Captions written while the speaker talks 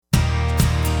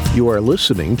You are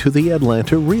listening to the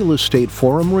Atlanta Real Estate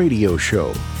Forum radio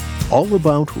show, all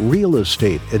about real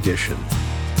estate edition,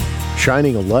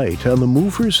 shining a light on the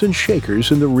movers and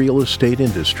shakers in the real estate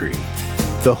industry,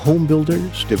 the home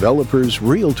builders, developers,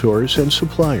 realtors, and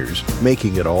suppliers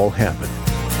making it all happen.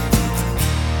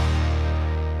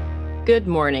 Good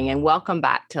morning and welcome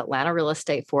back to Atlanta Real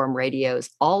Estate Forum Radio's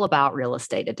All About Real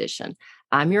Estate edition.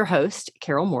 I'm your host,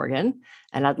 Carol Morgan,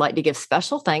 and I'd like to give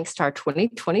special thanks to our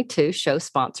 2022 show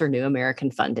sponsor, New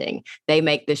American Funding. They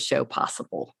make this show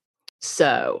possible.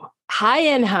 So,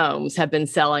 high-end homes have been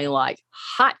selling like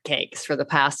hotcakes for the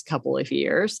past couple of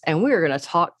years, and we're going to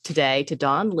talk today to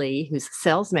Don Lee, who's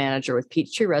sales manager with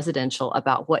Peachtree Residential,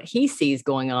 about what he sees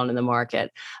going on in the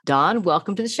market. Don,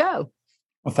 welcome to the show.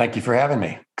 Well, thank you for having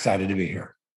me. Excited to be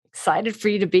here. Excited for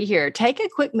you to be here. Take a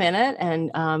quick minute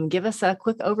and give us a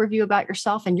quick overview about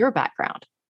yourself and your background.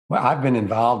 Well, I've been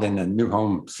involved in the new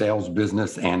home sales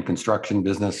business and construction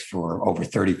business for over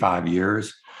 35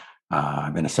 years.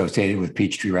 I've been associated with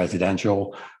Peachtree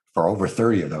Residential for over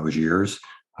 30 of those years.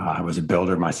 I was a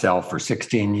builder myself for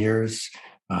 16 years.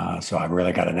 So I've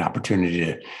really got an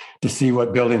opportunity to see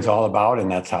what building's all about,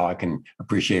 and that's how I can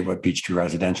appreciate what Peachtree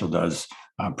Residential does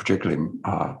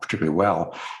particularly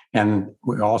well. And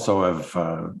we also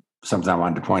have something I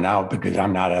wanted to point out, because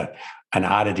I'm not an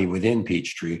oddity within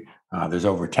Peachtree. There's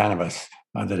over 10 of us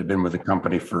that have been with the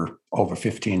company for over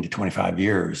 15 to 25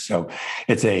 years. So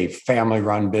it's a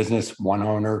family-run business, one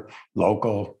owner,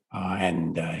 local,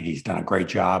 and he's done a great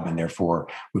job. And therefore,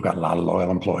 we've got a lot of loyal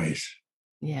employees.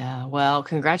 Yeah, well,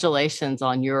 congratulations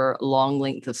on your long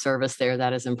length of service there.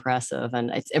 That is impressive, and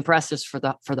it's impressive for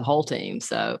the whole team.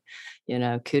 So,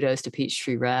 kudos to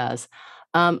Peachtree Res.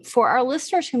 For our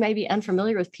listeners who may be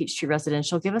unfamiliar with Peachtree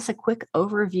Residential, give us a quick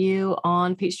overview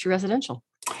on Peachtree Residential.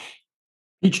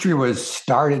 Peachtree was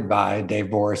started by Dave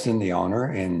Borison, the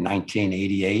owner, in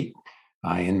 1988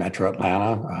 in Metro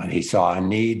Atlanta. He saw a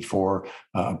need for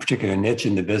a particular niche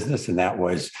in the business, and that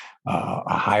was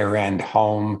a higher end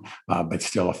home, but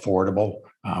still affordable,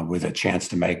 with a chance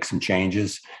to make some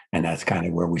changes. And that's kind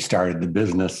of where we started the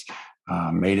business.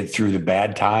 Made it through the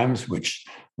bad times, which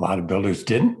a lot of builders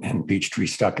didn't, and Peachtree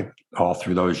stuck it all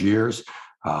through those years.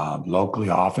 Locally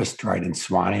officed right in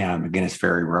Suwanee on McGinnis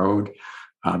Ferry Road.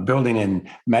 Building in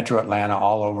Metro Atlanta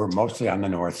all over, mostly on the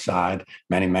north side.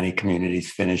 Many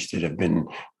communities finished that have been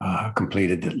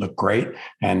completed that look great,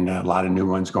 and a lot of new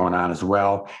ones going on as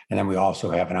well. And then we also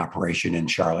have an operation in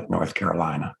Charlotte, North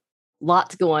Carolina.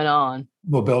 Lots going on.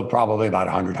 We'll build probably about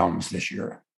 100 homes this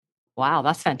year. Wow,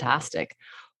 that's fantastic.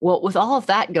 Well, with all of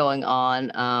that going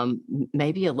on,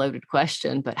 maybe a loaded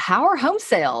question, but how are home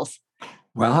sales?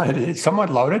 Well, it's somewhat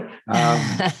loaded.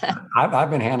 I've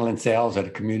been handling sales at a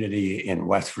community in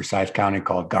West Forsyth County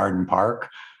called Garden Park.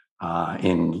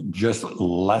 In just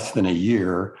less than a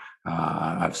year,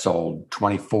 I've sold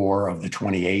 24 of the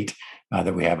 28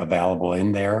 that we have available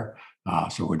in there.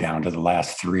 So we're down to the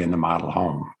last 3 in the model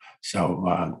home.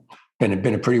 So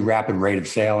been a pretty rapid rate of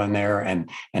sale in there, and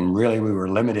really we were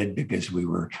limited because we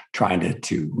were trying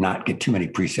to not get too many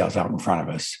pre-sales out in front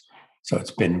of us. So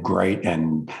it's been great,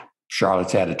 and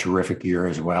Charlotte's had a terrific year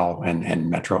as well, and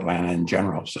Metro Atlanta in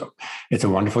general. So it's a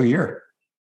wonderful year.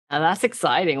 That's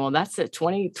exciting. Well, that's at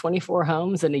 24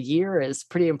 homes in a year is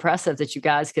pretty impressive that you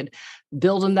guys could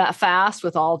build them that fast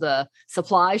with all the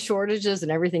supply shortages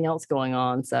and everything else going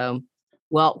on. So,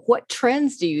 well, what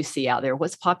trends do you see out there?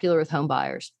 What's popular with home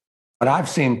buyers? What I've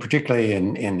seen, particularly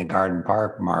in the Garden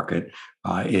Park market,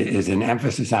 is an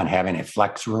emphasis on having a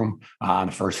flex room on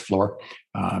the first floor,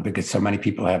 because so many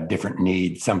people have different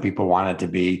needs. Some people want it to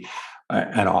be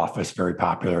an office, very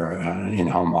popular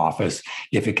in-home office.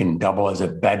 If it can double as a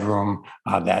bedroom,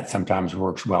 that sometimes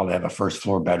works well to have a first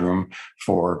floor bedroom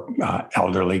for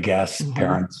elderly guests,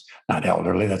 parents, not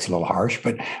elderly, that's a little harsh,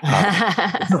 but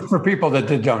for people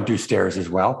that don't do stairs as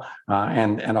well,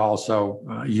 and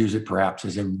also use it perhaps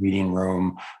as a reading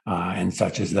room and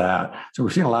such as that. So we're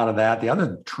seeing a lot of that. The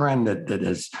other trend that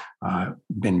has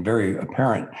been very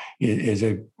apparent is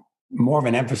a more of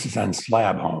an emphasis on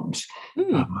slab homes.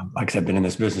 Like I said, I've been in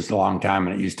this business a long time,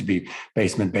 and it used to be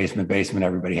basement.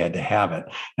 Everybody had to have it.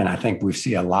 And I think we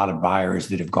see a lot of buyers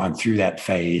that have gone through that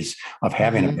phase of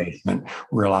having a basement,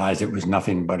 realize it was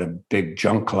nothing but a big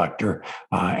junk collector,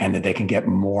 and that they can get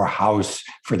more house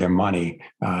for their money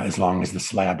as long as the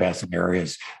slab has some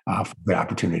areas for good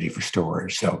opportunity for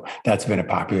storage. So that's been a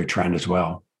popular trend as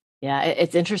well. Yeah,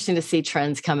 it's interesting to see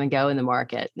trends come and go in the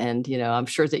market. And, I'm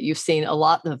sure that you've seen a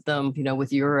lot of them,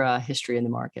 with your history in the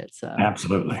market. So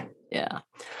absolutely. Yeah.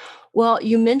 Well,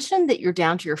 you mentioned that you're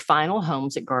down to your final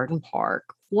homes at Garden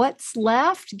Park. What's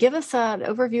left? Give us an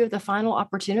overview of the final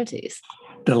opportunities.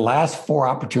 The last 4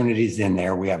 opportunities in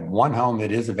there, we have one home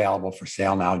that is available for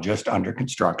sale now, just under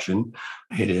construction.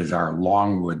 It is our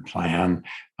Longwood plan,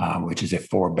 which is a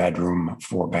 4-bedroom,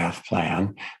 4-bath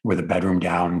plan with a bedroom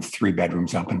down, 3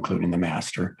 bedrooms up, including the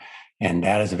master. And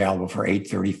that is available for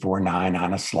 $834,900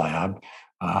 on a slab.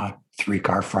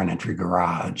 3-car front entry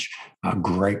garage. A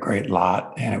great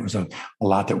lot. And it was a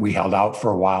lot that we held out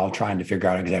for a while trying to figure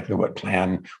out exactly what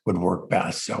plan would work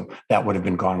best. So that would have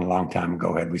been gone a long time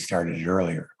ago had we started it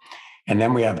earlier. And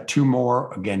then we have 2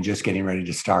 more, again, just getting ready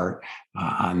to start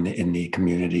in the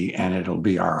community, and it'll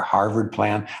be our Harvard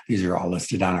plan. These are all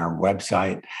listed on our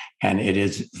website, and it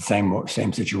is the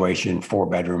same situation: 4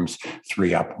 bedrooms,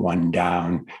 3 up, 1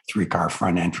 down, 3-car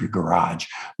front entry garage.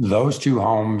 Those 2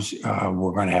 homes,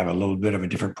 we're going to have a little bit of a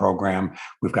different program.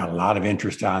 We've got a lot of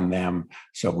interest on them,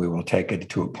 so we will take it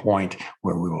to a point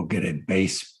where we will get a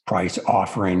base price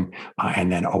offering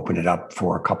and then open it up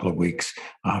for a couple of weeks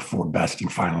for best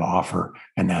and final offer.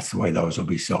 And that's the way those will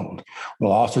be sold.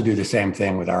 We'll also do the same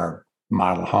thing with our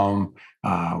model home,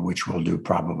 which we'll do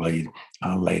probably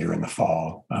later in the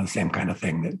fall. The same kind of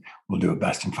thing that we'll do a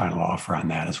best and final offer on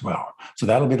that as well. So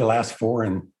that'll be the last 4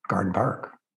 in Garden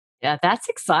Park. Yeah, that's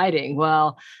exciting.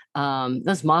 Well,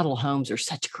 those model homes are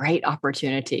such great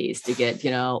opportunities to get,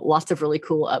 lots of really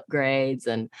cool upgrades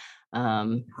and,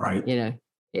 right.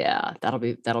 Yeah,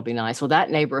 that'll be nice. Well, that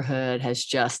neighborhood has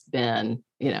just been,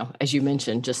 as you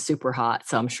mentioned, just super hot.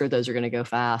 So I'm sure those are going to go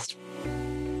fast.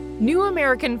 New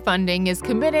American Funding is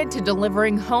committed to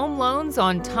delivering home loans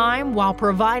on time while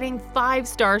providing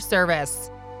 5-star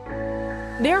service.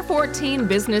 Their 14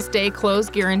 business day close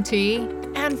guarantee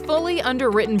and fully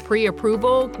underwritten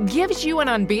pre-approval gives you an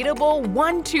unbeatable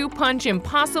 1-2 punch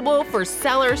impossible for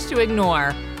sellers to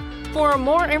ignore. For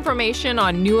more information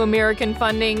on New American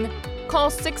Funding, call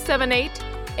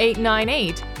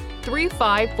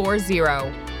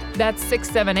 678-898-3540. That's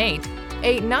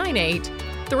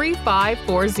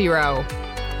 678-898-3540.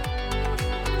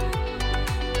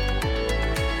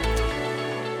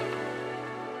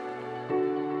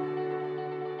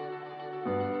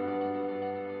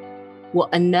 Well,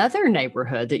 another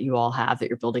neighborhood that you all have that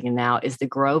you're building in now is the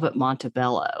Grove at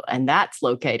Montebello, and that's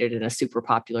located in a super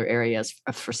popular area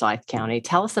of Forsyth County.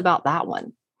 Tell us about that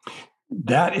one.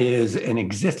 That is an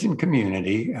existing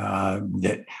community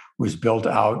that was built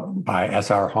out by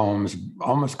SR Homes,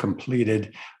 almost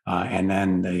completed, and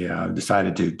then they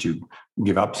decided to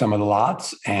give up some of the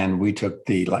lots, and we took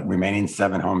the remaining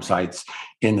 7 home sites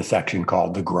in the section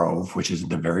called the Grove, which is at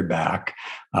the very back.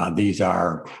 These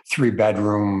are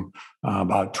 3-bedroom,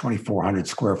 about 2,400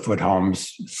 square foot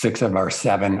homes. 6 of our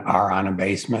 7 are on a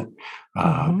basement.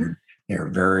 They're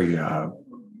very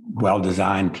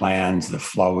well-designed plans. The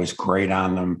flow is great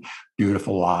on them,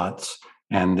 beautiful lots.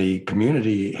 And the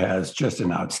community has just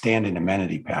an outstanding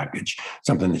amenity package,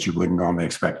 something that you wouldn't normally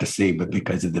expect to see, but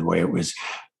because of the way it was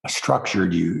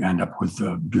structured, you end up with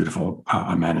beautiful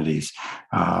amenities.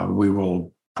 We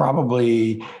will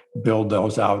probably build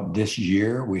those out this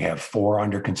year. We have 4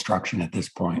 under construction at this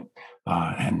point,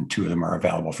 and 2 of them are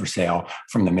available for sale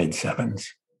from the mid-7s.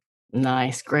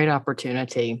 Nice, great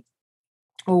opportunity.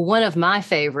 Well, one of my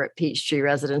favorite Peachtree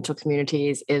residential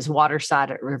communities is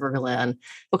Waterside at River Glen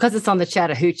because it's on the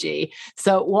Chattahoochee.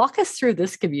 So walk us through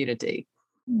this community.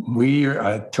 We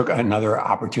took another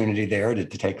opportunity there to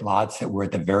take lots that were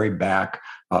at the very back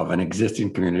of an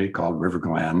existing community called River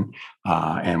Glen.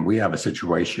 And we have a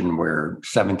situation where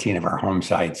 17 of our home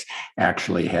sites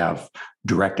actually have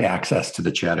direct access to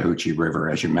the Chattahoochee River,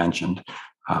 as you mentioned.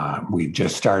 We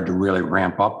just started to really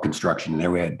ramp up construction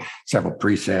there. We had several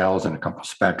pre-sales and a couple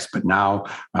specs, but now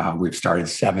we've started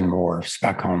 7 more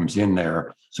spec homes in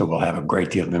there. So we'll have a great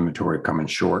deal of inventory coming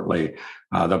shortly.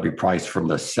 They'll be priced from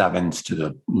the 7s to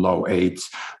the low 8s.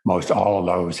 Most all of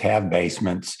those have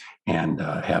basements and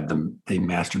have the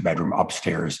master bedroom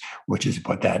upstairs, which is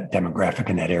what that demographic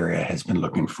in that area has been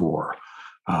looking for.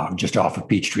 Just off of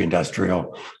Peachtree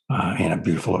Industrial in a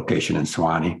beautiful location in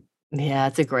Suwanee. Yeah,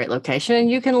 it's a great location. And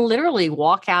you can literally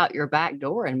walk out your back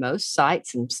door in most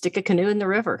sites and stick a canoe in the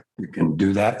river. You can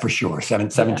do that for sure.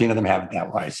 17 of them have it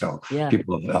that way. So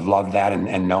people have loved that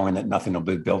and knowing that nothing will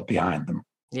be built behind them.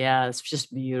 Yeah, it's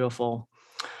just beautiful.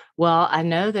 Well, I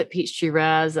know that Peachtree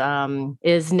Res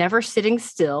is never sitting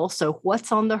still. So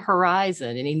what's on the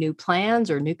horizon? Any new plans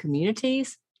or new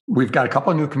communities? We've got a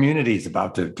couple of new communities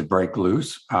about to break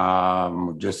loose.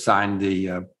 We've just signed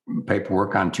the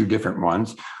paperwork on 2 different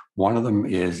ones. One of them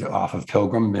is off of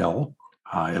Pilgrim Mill.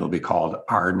 It'll be called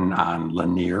Arden on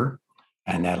Lanier,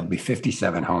 and that'll be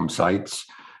 57 home sites.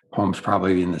 homes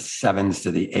probably in the 7s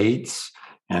to the 8s.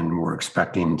 And we're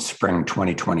expecting spring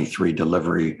 2023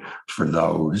 delivery for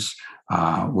those.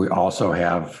 We also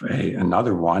have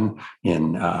another one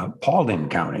in Paulding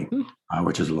County,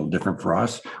 which is a little different for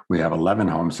us. We have 11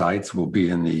 home sites. We'll be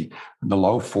in the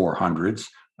low 400s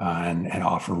and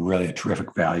offer really a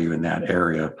terrific value in that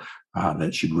area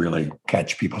that should really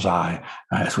catch people's eye,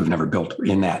 as we've never built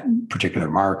in that particular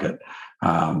market.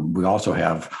 We also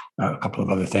have a couple of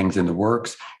other things in the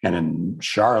works. And in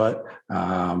Charlotte,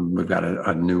 we've got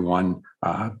a new one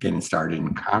getting started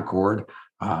in Concord.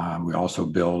 We also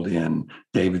build in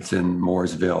Davidson,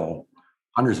 Mooresville,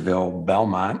 Huntersville,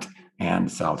 Belmont,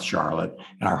 and South Charlotte.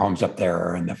 And our homes up there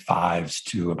are in the 5s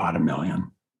to about $1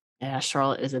 million. Yeah,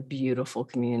 Charlotte is a beautiful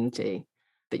community.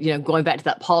 But, going back to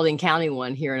that Paulding County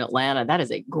one here in Atlanta, that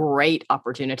is a great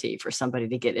opportunity for somebody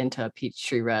to get into a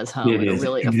Peachtree Res home at a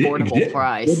really affordable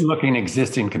price. Good-looking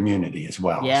existing community as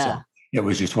well. Yeah. So it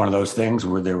was just one of those things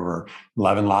where there were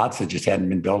 11 lots that just hadn't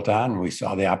been built on. We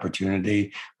saw the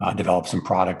opportunity, develop some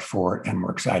product for it, and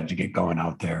we're excited to get going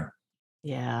out there.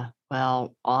 Yeah.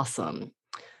 Well, awesome.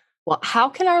 Well, how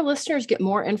can our listeners get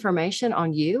more information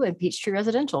on you and Peachtree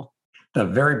Residential? The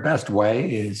very best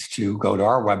way is to go to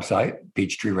our website,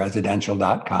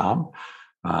 peachtreeresidential.com.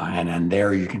 And then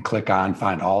there you can click on,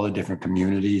 find all the different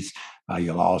communities.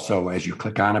 You'll also, as you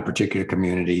click on a particular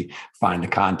community, find the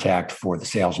contact for the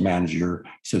sales manager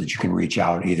so that you can reach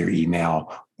out either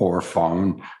email or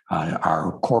phone.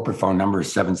 Our corporate phone number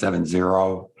is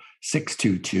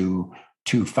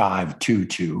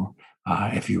 770-622-2522.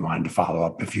 If you wanted to follow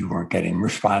up, if you weren't getting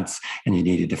response and you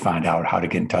needed to find out how to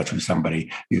get in touch with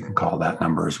somebody, you can call that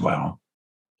number as well.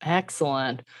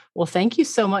 Excellent. Well, thank you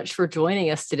so much for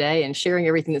joining us today and sharing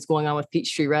everything that's going on with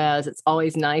Peachtree Res. It's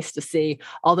always nice to see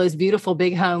all those beautiful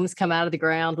big homes come out of the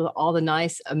ground with all the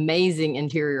nice, amazing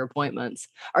interior appointments.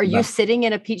 Are you sitting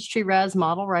in a Peachtree Res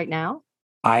model right now?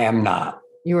 I am not.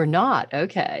 You are not.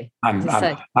 Okay.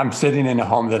 I'm sitting in a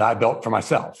home that I built for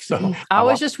myself. So I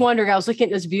was just wondering, I was looking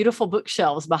at those beautiful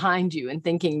bookshelves behind you and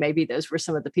thinking maybe those were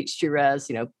some of the Peachtree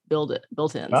Res,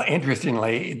 built-ins. Well,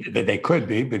 interestingly, they could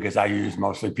be because I use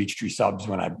mostly Peachtree subs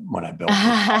when I built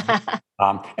it.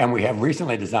 And we have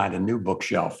recently designed a new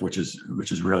bookshelf, which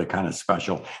is really kind of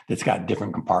special. That's got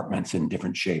different compartments and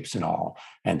different shapes and all.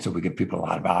 And so we give people a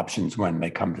lot of options when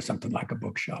they come to something like a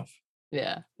bookshelf.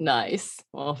 Yeah. Nice.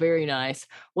 Well, very nice.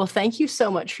 Well, thank you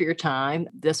so much for your time.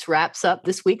 This wraps up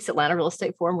this week's Atlanta Real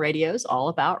Estate Forum Radio's All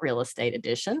About Real Estate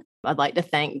edition. I'd like to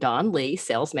thank Don Lee,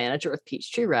 sales manager with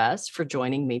Peachtree Res, for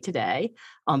joining me today.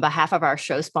 On behalf of our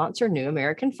show sponsor, New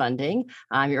American Funding,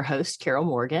 I'm your host, Carol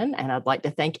Morgan, and I'd like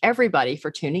to thank everybody for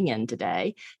tuning in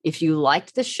today. If you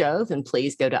liked the show, then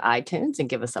please go to iTunes and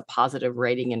give us a positive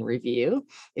rating and review.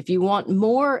 If you want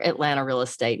more Atlanta real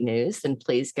estate news, then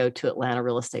please go to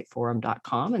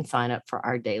atlantarealestateforum.com and sign up for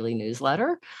our daily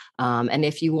newsletter. And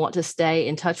if you want to stay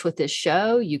in touch with this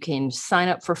show, you can sign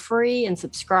up for free and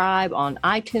subscribe on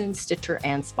iTunes, Stitcher,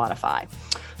 and Spotify.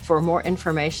 For more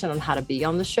information on how to be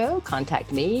on the show,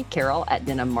 contact me, Carol, at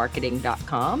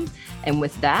denimmarketing.com. And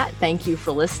with that, thank you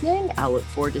for listening. I look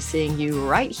forward to seeing you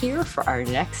right here for our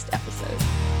next episode.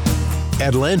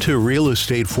 Atlanta Real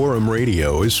Estate Forum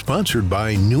Radio is sponsored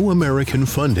by New American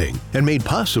Funding and made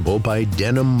possible by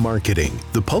Denim Marketing,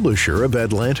 the publisher of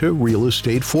Atlanta Real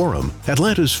Estate Forum,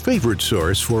 Atlanta's favorite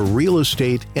source for real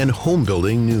estate and home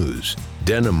building news.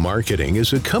 Denim Marketing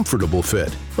is a comfortable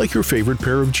fit, like your favorite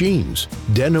pair of jeans.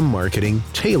 Denim Marketing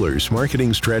tailors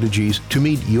marketing strategies to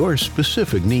meet your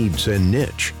specific needs and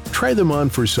niche. Try them on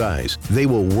for size. They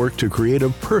will work to create a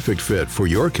perfect fit for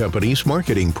your company's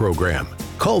marketing program.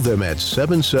 Call them at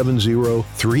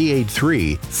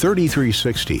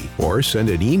 770-383-3360 or send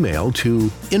an email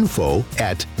to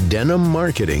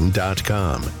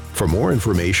info@denimmarketing.com. For more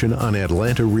information on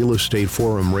Atlanta Real Estate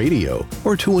Forum Radio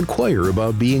or to inquire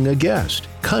about being a guest,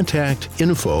 contact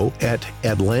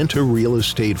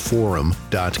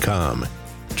info@atlantarealestateforum.com.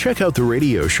 Check out the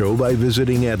radio show by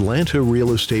visiting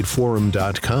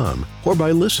atlantarealestateforum.com or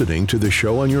by listening to the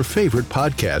show on your favorite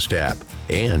podcast app.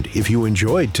 And if you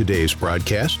enjoyed today's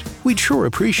broadcast, we'd sure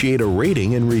appreciate a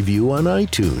rating and review on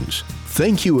iTunes.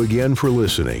 Thank you again for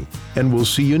listening, and we'll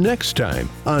see you next time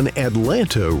on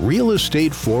Atlanta Real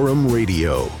Estate Forum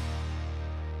Radio.